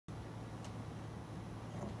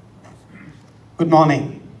Good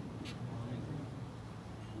morning.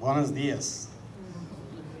 Buenos días.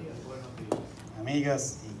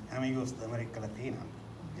 Amigas y amigos de América Latina.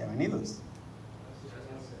 Bienvenidos.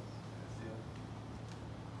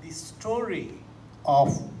 The story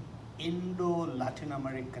of Indo-Latin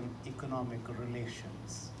American economic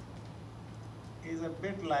relations is a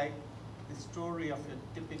bit like the story of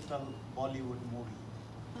a typical Bollywood movie.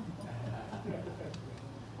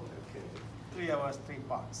 3 hours, 3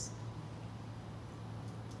 parts.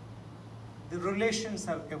 The relations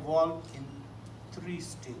have evolved in 3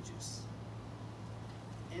 stages.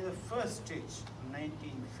 In the first stage,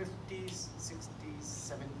 1950s, 60s,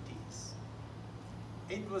 70s,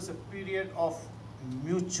 it was a period of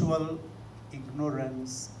mutual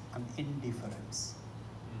ignorance and indifference.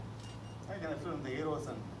 Like in a film, the hero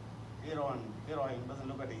and heroine doesn't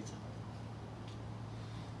look at each other.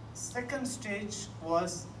 Second stage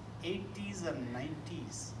was 80s and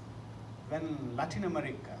 90s, when Latin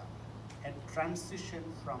America had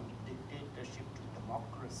transitioned from dictatorship to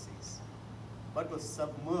democracies, but was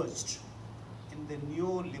submerged in the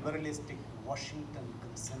neoliberalistic Washington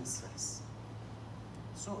consensus.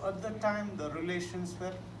 So at the time, the relations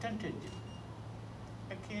were tentative,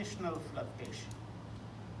 occasional flirtation,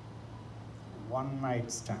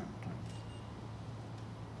 one-night stand.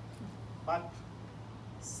 But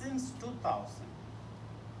since 2000,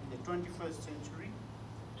 in the 21st century,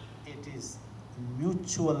 it is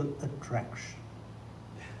mutual attraction,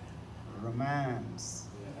 romance,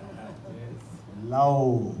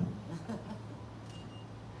 love.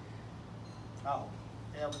 Now,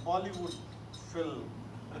 a Bollywood film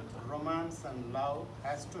with romance and love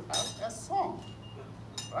has to have a song,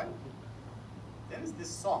 right? There is this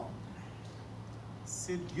song,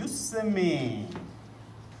 Seduce-me,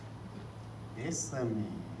 bésame,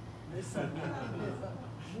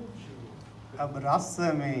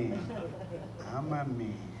 abrázame,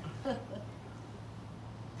 ámame.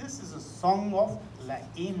 This is a song of La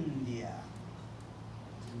India.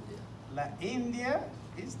 La India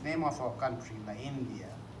is name of our country, La India.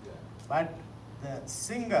 But the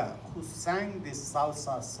singer who sang this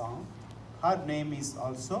salsa song, her name is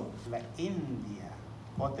also La India,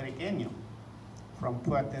 Puerto Rican, from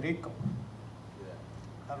Puerto Rico.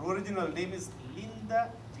 Her original name is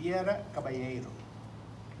Linda Vieira Caballero,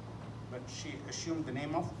 but she assumed the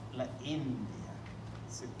name of La India.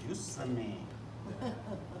 Seduce-me.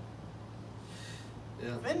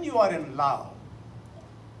 When you are in love,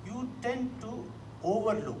 you tend to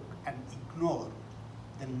overlook and ignore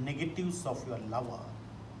the negatives of your lover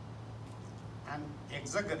and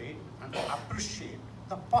exaggerate and appreciate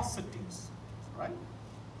the positives, right?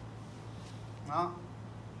 Now,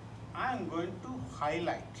 I am going to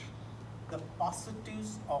highlight the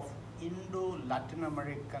positives of Indo-Latin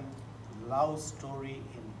American love story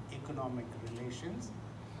in economic relations,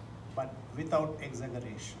 but without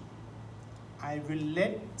exaggeration. I will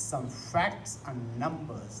let some facts and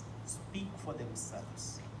numbers speak for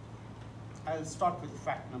themselves. I'll start with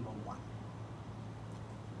fact number 1.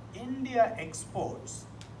 India exports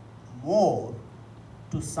more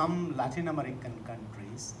to some Latin American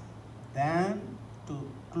countries than to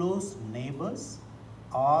close neighbors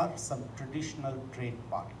or some traditional trade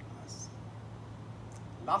partners.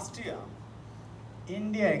 Last year,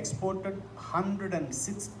 India exported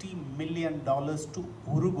 $160 million to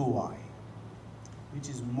Uruguay, which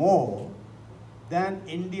is more than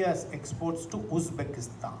India's exports to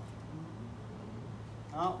Uzbekistan.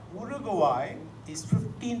 Now, Uruguay is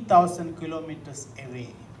 15,000 kilometers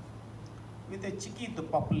away with a Chiquito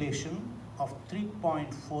population of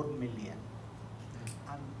 3.4 million.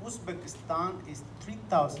 And Uzbekistan is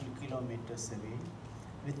 3,000 kilometers away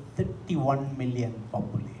with 31 million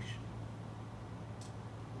population.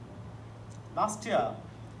 Last year,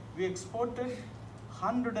 we exported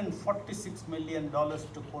 $146 million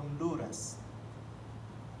to Honduras.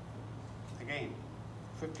 Again,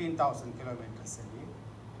 15,000 kilometers away,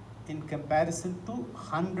 in comparison to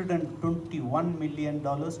 $121 million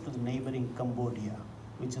to the neighboring Cambodia,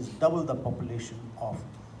 which is double the population of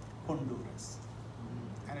Honduras.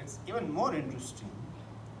 And it's even more interesting,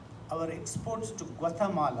 our exports to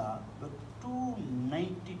Guatemala were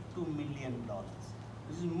 $292 million.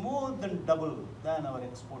 This is more than double than our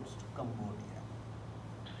exports to Cambodia.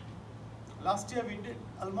 Last year we did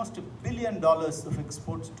almost $1 billion of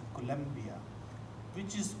exports to Colombia,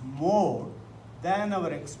 which is more than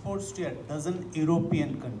our exports to a dozen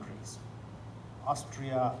European countries,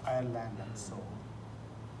 Austria, Ireland, and so on.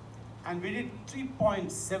 And we did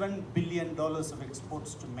 $3.7 billion of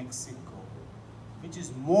exports to Mexico, which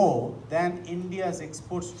is more than India's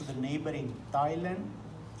exports to the neighboring Thailand,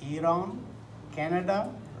 Iran, Canada,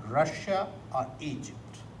 Russia or Egypt.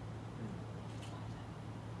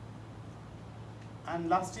 And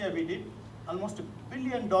last year we did almost $1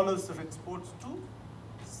 billion of exports to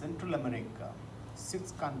Central America,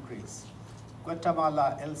 6 countries: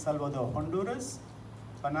 Guatemala, El Salvador, Honduras,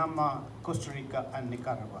 Panama, Costa Rica, and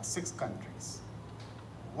Nicaragua, 6 countries.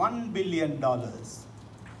 $1 billion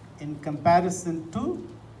in comparison to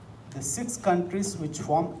the 6 countries which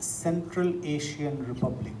form Central Asian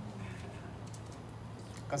Republic: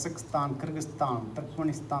 Kazakhstan, Kyrgyzstan,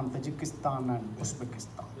 Turkmenistan, Tajikistan, and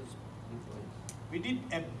Uzbekistan. We did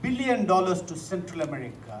 $1 billion to Central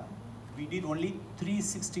America. We did only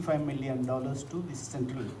 $365 million to the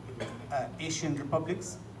Central Asian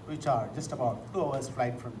republics, which are just about 2 hours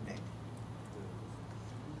flight from Delhi.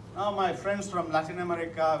 Now my friends from Latin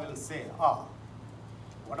America will say,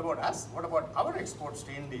 what about us? What about our exports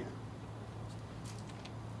to India?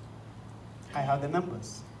 I have the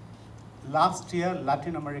numbers. Last year,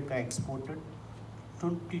 Latin America exported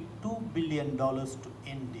 $22 billion to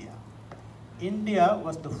India. India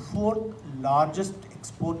was the 4th largest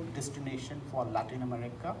export destination for Latin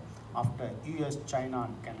America after US, China,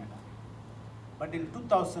 and Canada. But in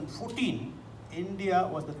 2014, India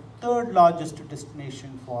was the 3rd largest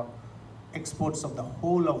destination for exports of the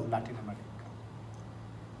whole of Latin America.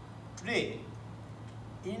 Today,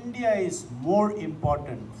 India is more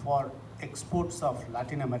important for exports of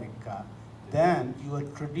Latin America than your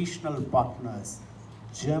traditional partners: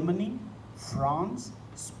 Germany, France,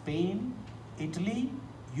 Spain, Italy,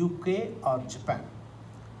 UK, or Japan.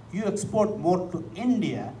 You export more to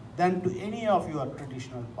India than to any of your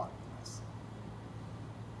traditional partners.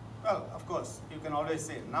 Well, of course, you can always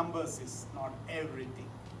say numbers is not everything.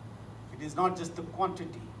 It is not just the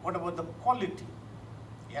quantity. What about the quality?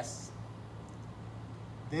 Yes.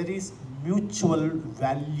 There is mutual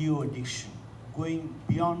value addition going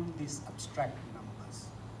beyond these abstract numbers.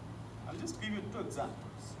 I'll just give you 2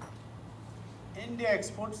 examples. India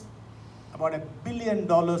exports about $1 billion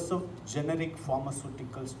of generic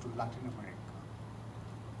pharmaceuticals to Latin America.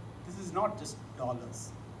 This is not just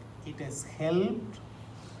dollars. It has helped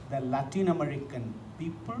the Latin American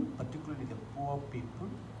people, particularly the poor people,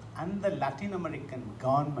 and the Latin American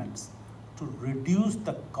governments to reduce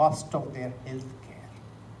the cost of their health care.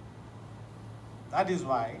 That is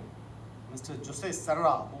why Mr. Jose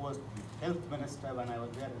Serra, who was the health minister when I was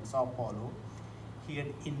there in Sao Paulo, he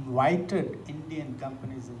had invited Indian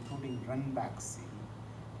companies, including Ranbaxy,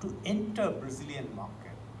 to enter Brazilian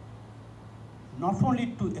market, not only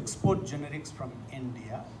to export generics from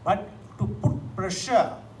India, but to put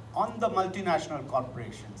pressure on the multinational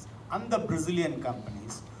corporations and the Brazilian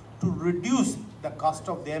companies to reduce the cost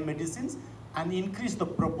of their medicines and increase the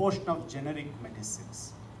proportion of generic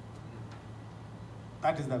medicines.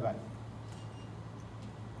 That is the value.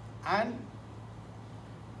 And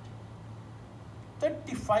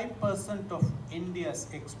 35% of India's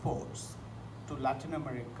exports to Latin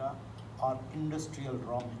America are industrial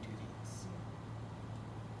raw materials.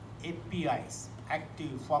 APIs,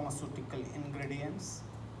 active pharmaceutical ingredients,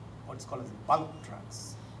 what's called as bulk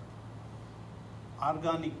drugs,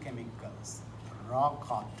 organic chemicals, raw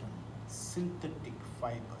cotton, synthetic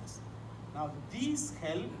fibers. Now these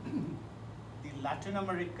help the Latin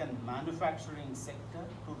American manufacturing sector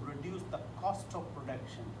to reduce the cost of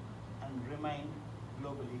production and remain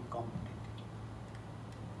globally competitive.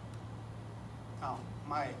 Now,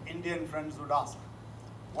 my Indian friends would ask,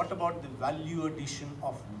 what about the value addition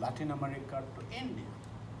of Latin America to India?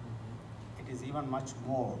 It is even much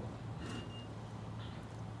more.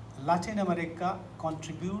 Latin America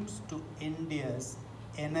contributes to India's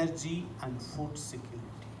energy and food security.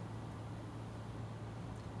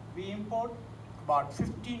 We import about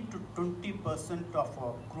 15 to 20% of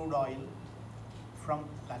our crude oil from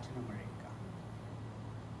Latin America.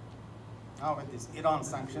 Now with these Iran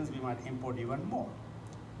sanctions, we might import even more.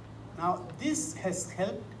 Now this has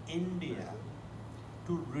helped India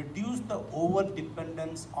to reduce the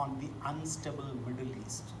over-dependence on the unstable Middle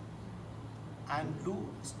East and do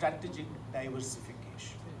strategic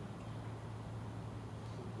diversification.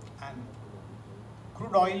 And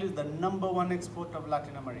crude oil is the #1 export of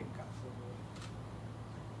Latin America.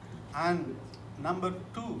 And number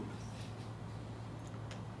 2,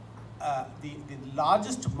 the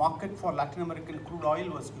largest market for Latin American crude oil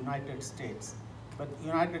was United States. But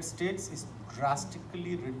United States is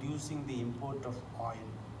drastically reducing the import of oil.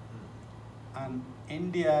 And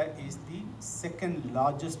India is the 2nd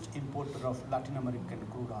largest importer of Latin American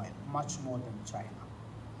crude oil, much more than China.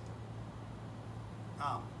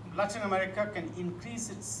 Now, Latin America can increase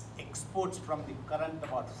its exports from the current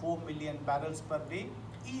about 4 million barrels per day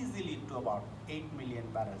easily to about 8 million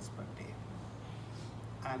barrels per day.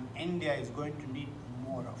 and India is going to need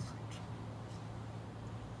more of it.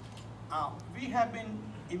 We have been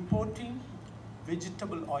importing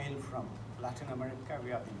vegetable oil from Latin America.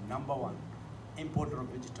 We are the #1 importer of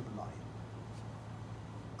vegetable oil.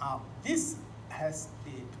 This has,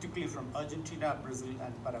 particularly from Argentina, Brazil,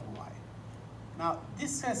 and Paraguay. Now,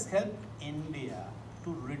 this has helped India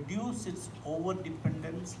to reduce its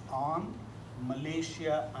over-dependence on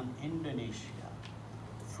Malaysia and Indonesia,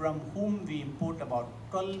 from whom we import about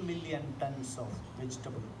 12 million tons of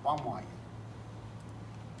vegetable palm oil,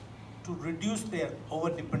 to reduce their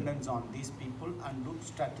over-dependence on these people and do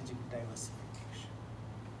strategic diversification.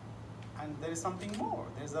 And there is something more.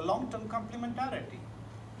 There is a long-term complementarity.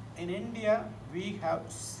 In India, we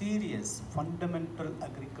have serious fundamental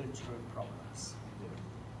agricultural problems.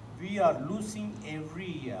 We are losing every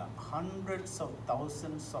year hundreds of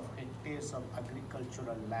thousands of hectares of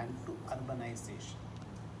agricultural land to urbanization.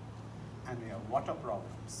 And we have water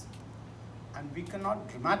problems. And we cannot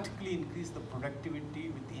dramatically increase the productivity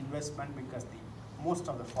with the investment because most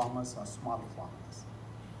of the farmers are small farmers.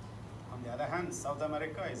 On the other hand, South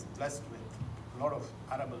America is blessed with a lot of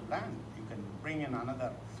arable land. You can bring in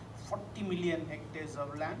another 40 million hectares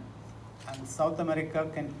of land, and South America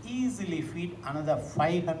can easily feed another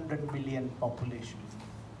 500 million population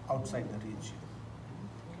outside the region.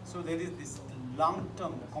 So there is this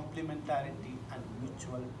long-term complementarity and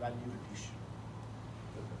mutual value addition.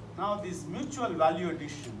 Now this mutual value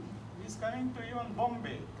addition is coming to even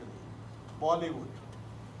Bombay, to Bollywood.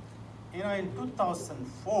 You know, in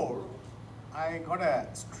 2004, I got a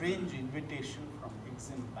strange invitation from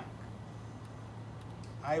Eximbank.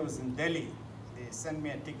 I was in Delhi. They sent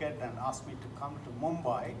me a ticket and asked me to come to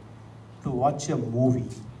Mumbai to watch a movie.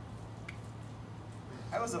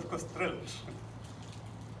 I was, of course, thrilled.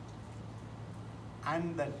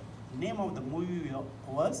 And the name of the movie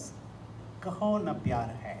was Kaho Na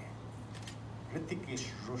Pyar Hai, Hrithikesh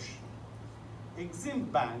Roshan.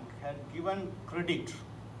 Eximbank had given credit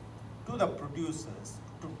to the producers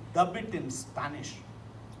to dub it in Spanish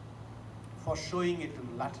for showing it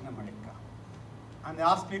in Latin America. And they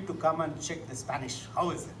asked me to come and check the Spanish.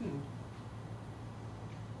 How is it?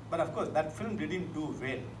 But of course, that film didn't do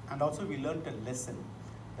well. And also we learned a lesson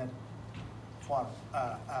that for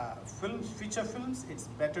films, feature films, it's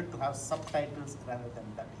better to have subtitles rather than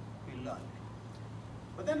dubbing. We learned.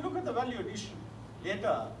 But then look at the value addition.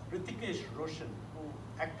 Later, Hrithikesh Roshan,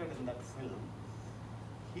 who acted in that film,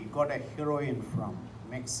 he got a heroine from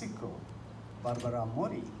Mexico, Barbara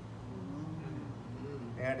Mori.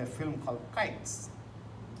 They had a film called Kites.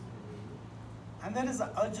 And there is an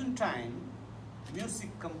Argentine music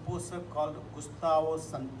composer called Gustavo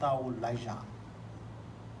Santaolalla.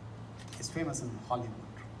 He's famous in Hollywood.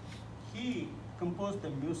 He composed the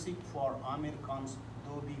music for Amir Khan's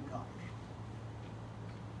Dhobi Ghat.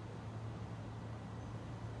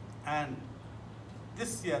 And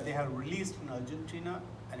this year they have released in Argentina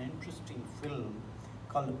an interesting film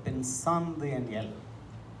called Pensando en Él,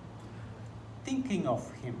 thinking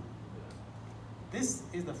of him. This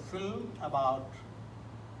is the film about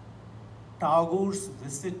Tagore's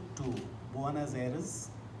visit to Buenos Aires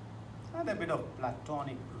and a bit of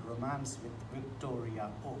platonic romance with Victoria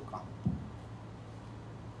Ocampo.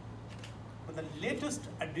 But the latest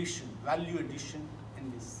addition, value addition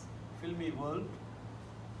in this filmy world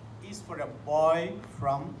is for a boy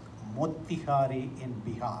from Motihari in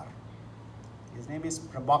Bihar. His name is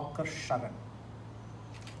Prabhakar Sharan.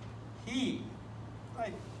 He,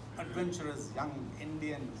 like adventurous young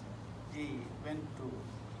Indian, he went to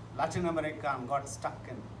Latin America and got stuck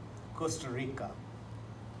in Costa Rica.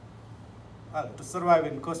 Well, to survive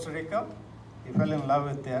in Costa Rica, he fell in love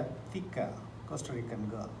with a Tica, Costa Rican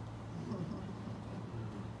girl.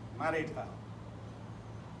 Married her.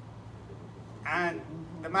 And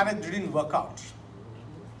the marriage didn't work out.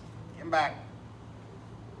 Came back.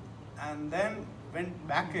 And then went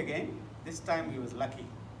back again. This time he was lucky.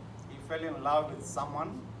 He fell in love with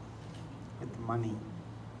someone with money.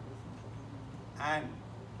 And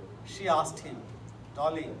she asked him,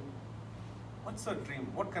 "Darling, what's your dream?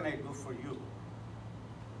 What can I do for you?"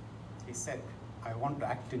 He said, "I want to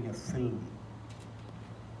act in your film."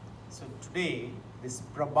 So today, this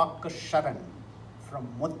Prabhakar Sharan from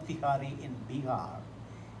Motihari in Bihar,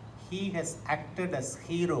 he has acted as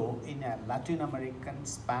hero in a Latin American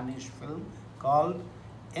Spanish film called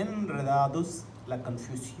Enredados la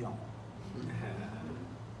Confusión.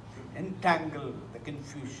 Entangle the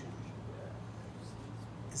confusion.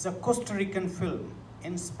 It's a Costa Rican film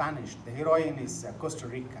in Spanish. The heroine is Costa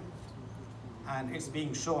Rican. And it's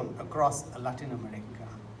being shown across Latin America.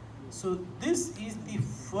 So this is the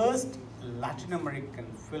first Latin American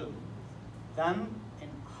film done in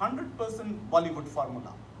 100% Bollywood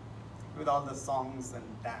formula with all the songs and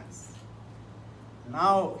dance.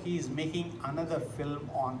 Now he is making another film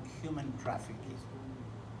on human trafficking.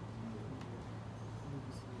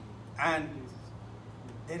 And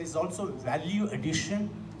there is also value addition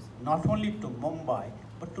not only to Mumbai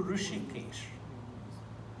but to Rishikesh,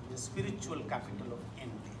 the spiritual capital of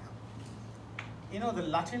India. You know, the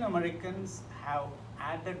Latin Americans have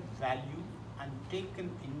added value and taken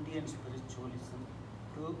Indian spiritualism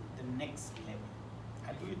to the next level.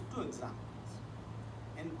 I'll give you two examples.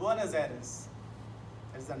 In Buenos Aires,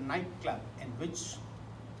 there's a nightclub in which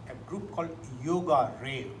a group called Yoga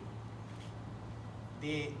Rave.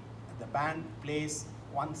 The band plays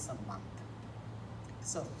once a month.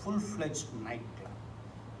 It's a full-fledged nightclub.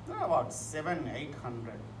 There are about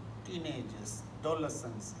 700-800 teenagers,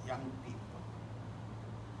 adolescents, young people.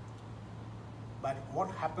 But what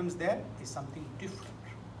happens there is something different.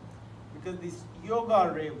 Because this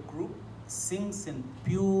Yoga Rave group sings in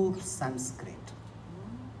pure Sanskrit.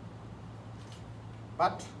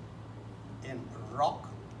 But in rock,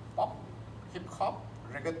 pop, hip-hop,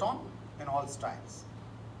 reggaeton, in all styles.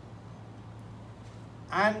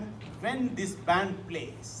 And when this band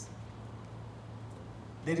plays,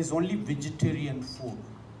 there is only vegetarian food,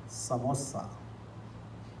 samosa,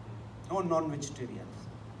 no non-vegetarians,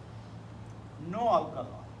 no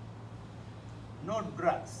alcohol, no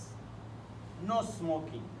drugs, no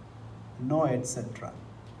smoking, no etc.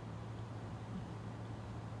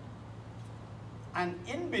 And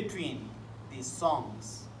in between these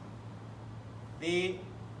songs, they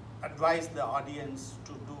advise the audience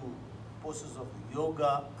to do poses of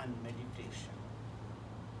yoga and meditation.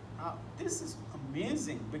 Now, this is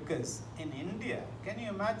amazing because in India, can you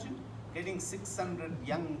imagine getting 600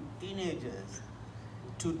 young teenagers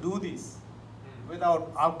to do this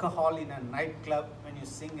without alcohol in a nightclub when you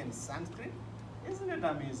sing in Sanskrit? Isn't it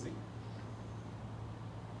amazing?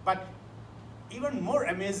 But even more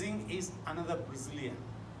amazing is another Brazilian.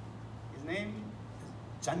 His name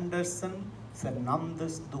is Janderson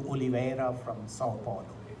Fernandes de Oliveira from Sao Paulo.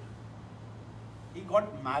 He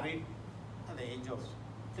got married at the age of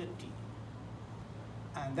 30.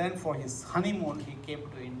 And then for his honeymoon, he came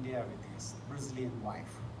to India with his Brazilian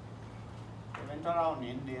wife. They went around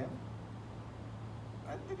India.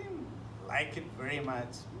 I didn't like it very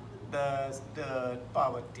much. Dust, dirt,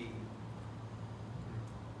 poverty.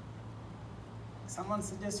 Someone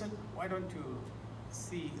suggested, why don't you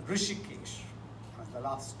see Rishikesh as the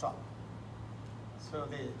last stop? So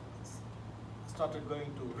they started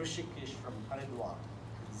going to Rishikesh from Haridwar.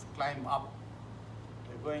 Just climb up.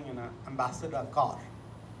 They're going in an ambassador car.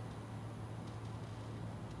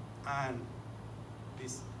 And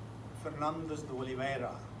this Fernandes de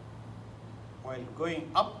Oliveira, while going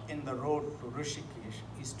up in the road to Rishikesh,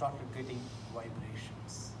 he started getting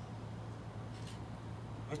vibrations,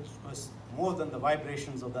 which was more than the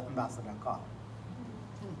vibrations of the ambassador car.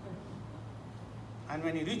 And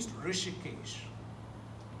when he reached Rishikesh,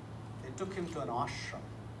 they took him to an ashram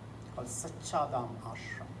called Sachadam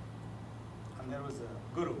Ashram. And there was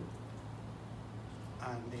a guru,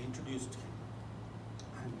 and they introduced him.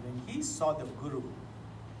 And when he saw the guru,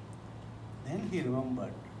 then he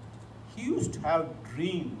remembered he used to have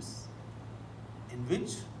dreams in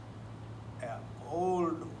which an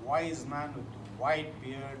old wise man with a white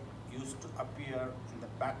beard used to appear in the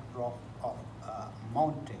backdrop of a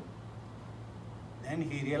mountain. Then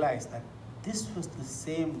he realized that this was the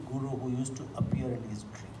same guru who used to appear in his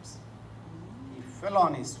dreams. He fell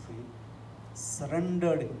on his feet,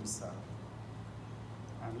 surrendered himself,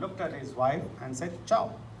 and looked at his wife and said,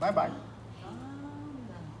 "Ciao, bye-bye."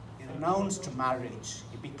 He renounced marriage.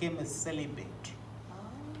 He became a celibate.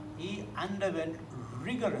 He underwent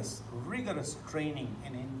rigorous training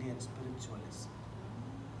in Indian spiritualism.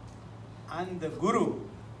 And the guru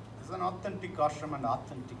is an authentic ashram and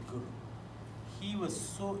authentic guru. He was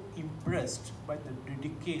so impressed by the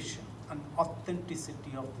dedication and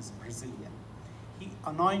authenticity of this Brazilian. He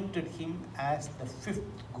anointed him as the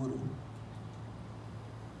 5th guru.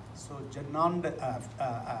 So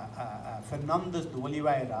Fernandes de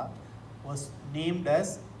Oliveira was named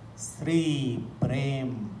as Sri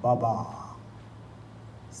Prem Baba.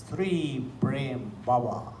 Sri Prem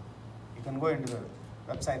Baba. You can go into the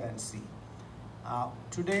website and see.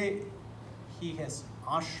 Today, he has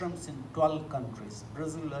ashrams in 12 countries: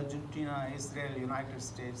 Brazil, Argentina, Israel, United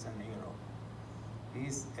States, and Europe. He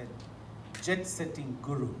is a jet-setting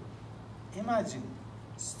guru. Imagine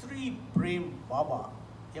Sri Prem Baba,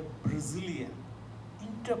 a Brazilian,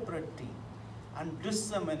 interpreting and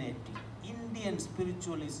disseminating Indian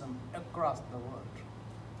spiritualism across the world.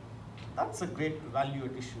 That's a great value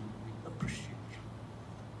addition we appreciate.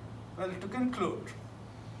 Well, to conclude,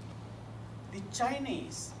 the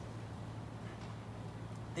Chinese,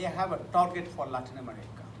 they have a target for Latin America.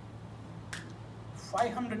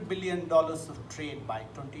 $500 billion of trade by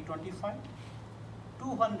 2025,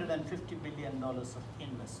 $250 billion of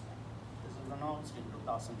investment. This was announced in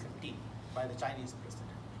 2015 by the Chinese president.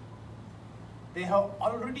 They have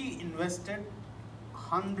already invested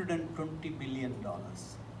 $120 billion,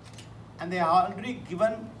 and they have already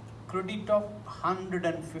given credit of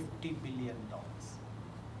 $150 billion.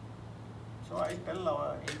 So I tell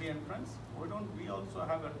our Indian friends, why don't we also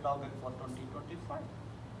have a target for 2025?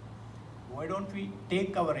 Why don't we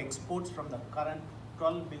take our exports from the current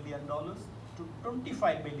 $12 billion to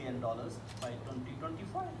 $25 billion by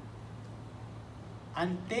 2025?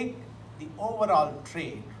 And take the overall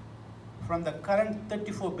trade from the current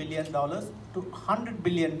 $34 billion to $100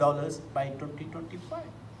 billion by 2025.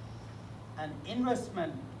 And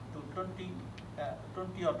investment to 20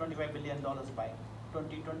 or $25 billion by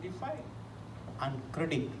 2025. And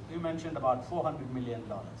credit, we mentioned about $400 million.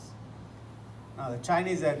 Now the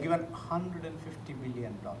Chinese have given $150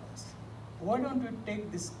 billion. Why don't we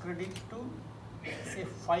take this credit to, say,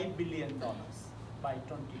 $5 billion by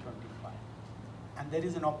 2025? And there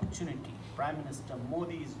is an opportunity. Prime Minister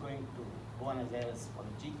Modi is going to Buenos Aires for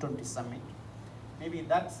the G20 summit. Maybe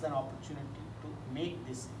that's an opportunity to make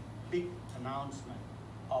this big announcement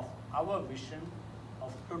of our vision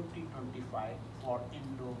of 2025 for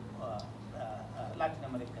Latin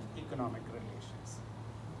American economic relations.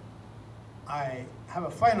 I have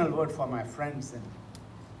a final word for my friends in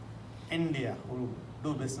India who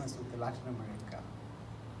do business with Latin America.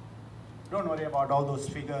 Don't worry about all those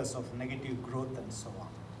figures of negative growth and so on.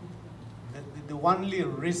 The only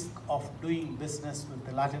risk of doing business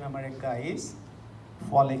with Latin America is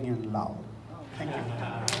falling in love. Thank you.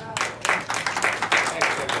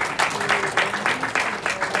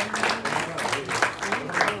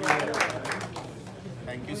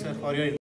 Thank you, sir, for your